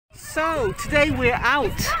So today we're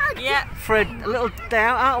out for a little day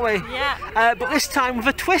out, aren't we? Yeah. But this time with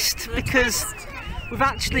a twist because we've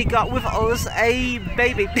actually got with us a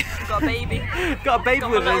baby. We've got a baby. Got a baby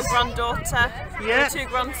got with my us. little granddaughter. Yeah. 2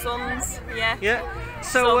 grandsons. Yeah. Yeah.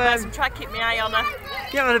 So I'm trying to keep my eye on her.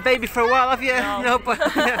 You haven't had a baby for a while, have you? No. But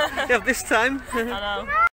yeah, you have this time. I know.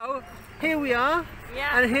 Oh, here we are.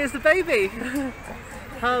 Yeah. And here's the baby.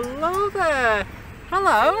 Hello there.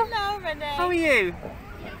 Hello. Hello, Renee. How are you?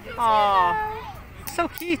 Oh, so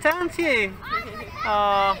cute, aren't you?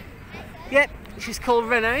 Oh, yep. She's called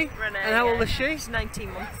Renee. Renee. And how old is she? She's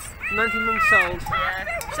 19 months. 19 months old.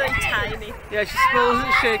 Yeah. She's only tiny. Yeah, she's small,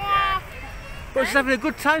 isn't she? Yeah. But she's having a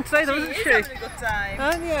good time today, though, isn't she? She's having a good time.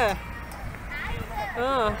 Aren't you?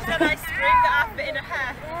 Oh. She's had ice cream that I've bit in her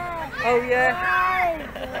hair. Oh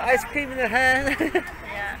yeah. Ice cream in her hair.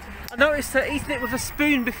 Yeah. I noticed her eating it with a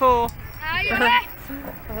spoon before.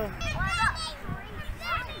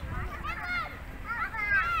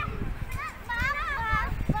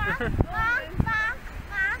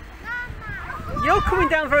 You're coming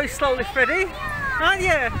down very slowly, Freddie, aren't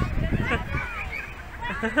you?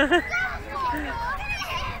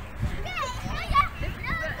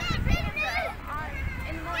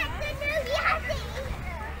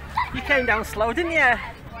 You came down slow, didn't you?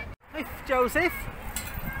 Hey, Joseph.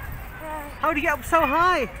 How did you get up so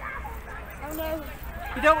high? I don't know.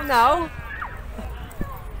 You don't know?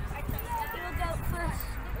 You'll go first.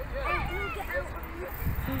 You'll get out.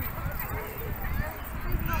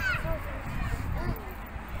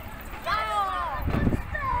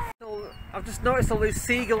 So, I've just noticed all these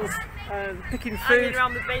seagulls picking Hanging food.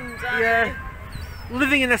 around the bins, aren't Yeah.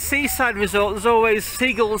 Living in a seaside resort, there's always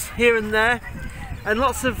seagulls here and there, and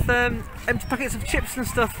lots of empty packets of chips and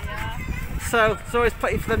stuff. So there's always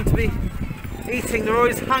plenty for them to be eating. They're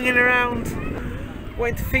always hanging around,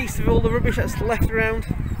 waiting to feast with all the rubbish that's left around.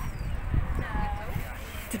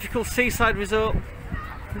 Typical seaside resort.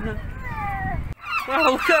 Wow,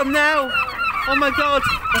 look at them now! Oh my god!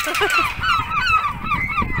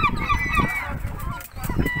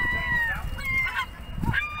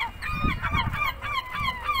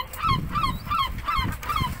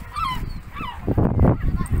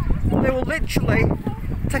 They will literally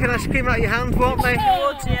take an ice cream out of your hand, won't they?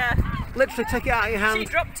 Would, yeah. Literally take it out of your She hand.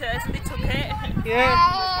 dropped hers and they took it.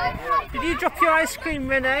 Yeah. Did you drop your ice cream,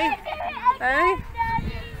 Renee? Eh?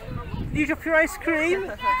 Did you drop your ice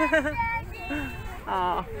cream?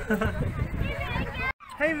 Ah.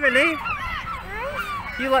 Hey, Renee.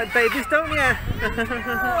 You like babies, don't you?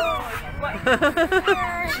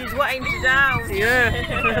 She's wetting you down. Yeah.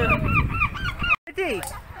 Eddie,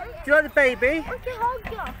 do you like the baby?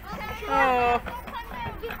 Oh.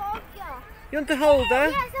 You want to hold her?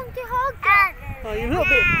 Yes, I'm to hug her. Oh, you're a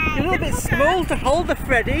little bit small to hold her,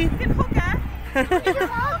 Freddie. You can hug her. I'm to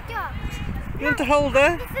hug her. You want to hold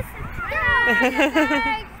her?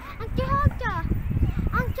 I'm to hug her.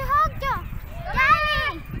 I'm to hug her.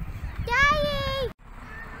 Daddy! Daddy!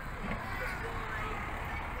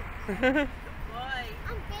 Boy.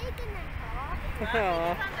 I'm big in the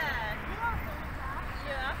car.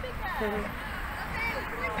 Oh.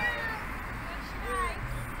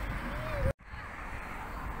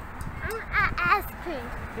 Ice cream.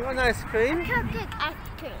 You want ice cream? Chocolate ice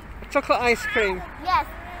cream. Chocolate ice cream. Yes.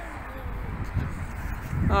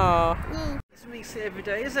 Oh. It's something you see every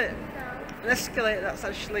day, is it? An escalator that's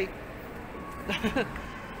actually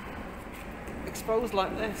exposed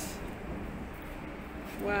like this.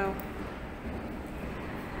 Wow.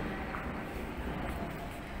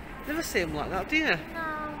 Never see them like that, do you? No.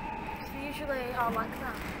 It's usually all like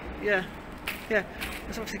that. Yeah. Yeah.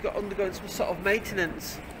 It's obviously got undergoing some sort of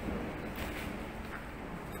maintenance.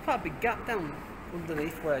 There's quite a big gap down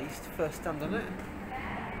underneath where I used to first stand on it.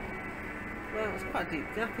 Well, it's quite a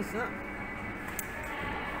deep gap, isn't it?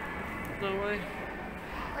 No way.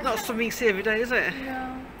 Not something you see every day, is it?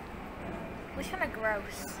 No. It's kind of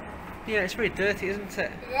gross. Yeah, it's very dirty, isn't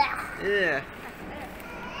it? Yeah. Yeah.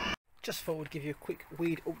 Just thought I'd give you a quick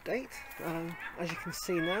weed update. As you can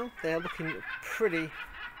see now, they're looking pretty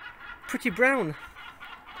brown.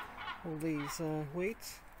 All these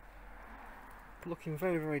weeds. Looking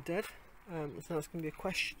very, very dead. So now it's going to be a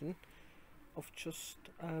question of just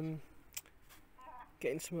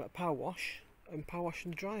getting some of that power wash and power washing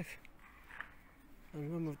the drive.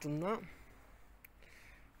 And when we've done that,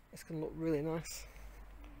 it's going to look really nice.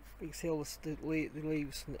 But you can see all the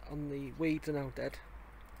leaves on the weeds are now dead.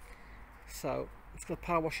 So I'm just going to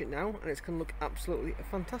power wash it now, and it's going to look absolutely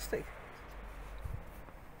fantastic.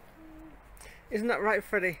 Isn't that right,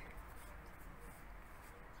 Freddie?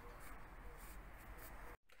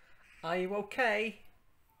 Are you okay?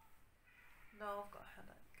 No, I've got a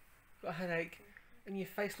headache. got a headache, and your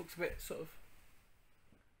face looks a bit sort of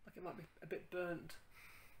like it might be a bit burnt.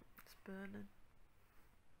 It's burning.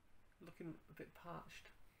 Looking a bit parched.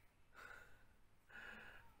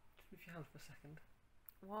 Just move your hand for a second.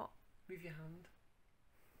 What? Move your hand.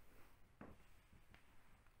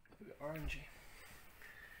 A bit orangey.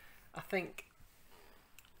 I think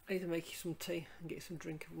I need to make you some tea and get you some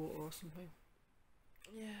drink of water or something.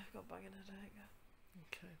 Yeah, I've got a banging headache.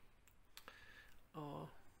 Okay. Oh,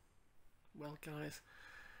 well guys,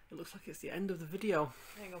 it looks like it's the end of the video.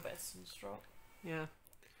 I think I've got a bit of sunstroke. Yeah.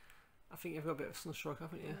 I think you've got a bit of sunstroke,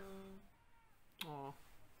 haven't you? Oh.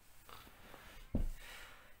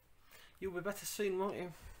 You'll be better soon, won't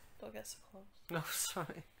you? Don't get so close. No,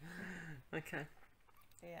 sorry. Okay.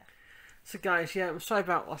 Yeah. So guys, yeah, I'm sorry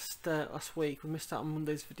about last week. We missed out on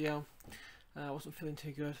Monday's video. I wasn't feeling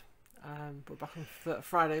too good. But we're back on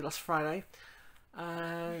Friday, last Friday.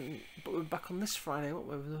 But we're back on this Friday, won't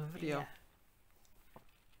we, with another video. Yeah. I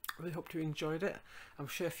really hope you enjoyed it. I'm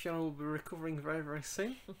sure Fiona will be recovering very, very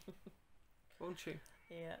soon. Won't you?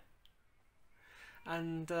 Yeah.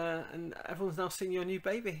 And everyone's now seeing your new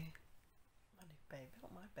baby. My new baby,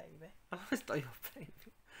 not my baby. I know it's not your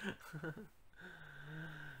baby.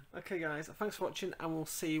 Okay guys, thanks for watching and we'll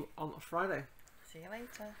see you on Friday. See you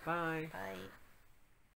later. Bye. Bye.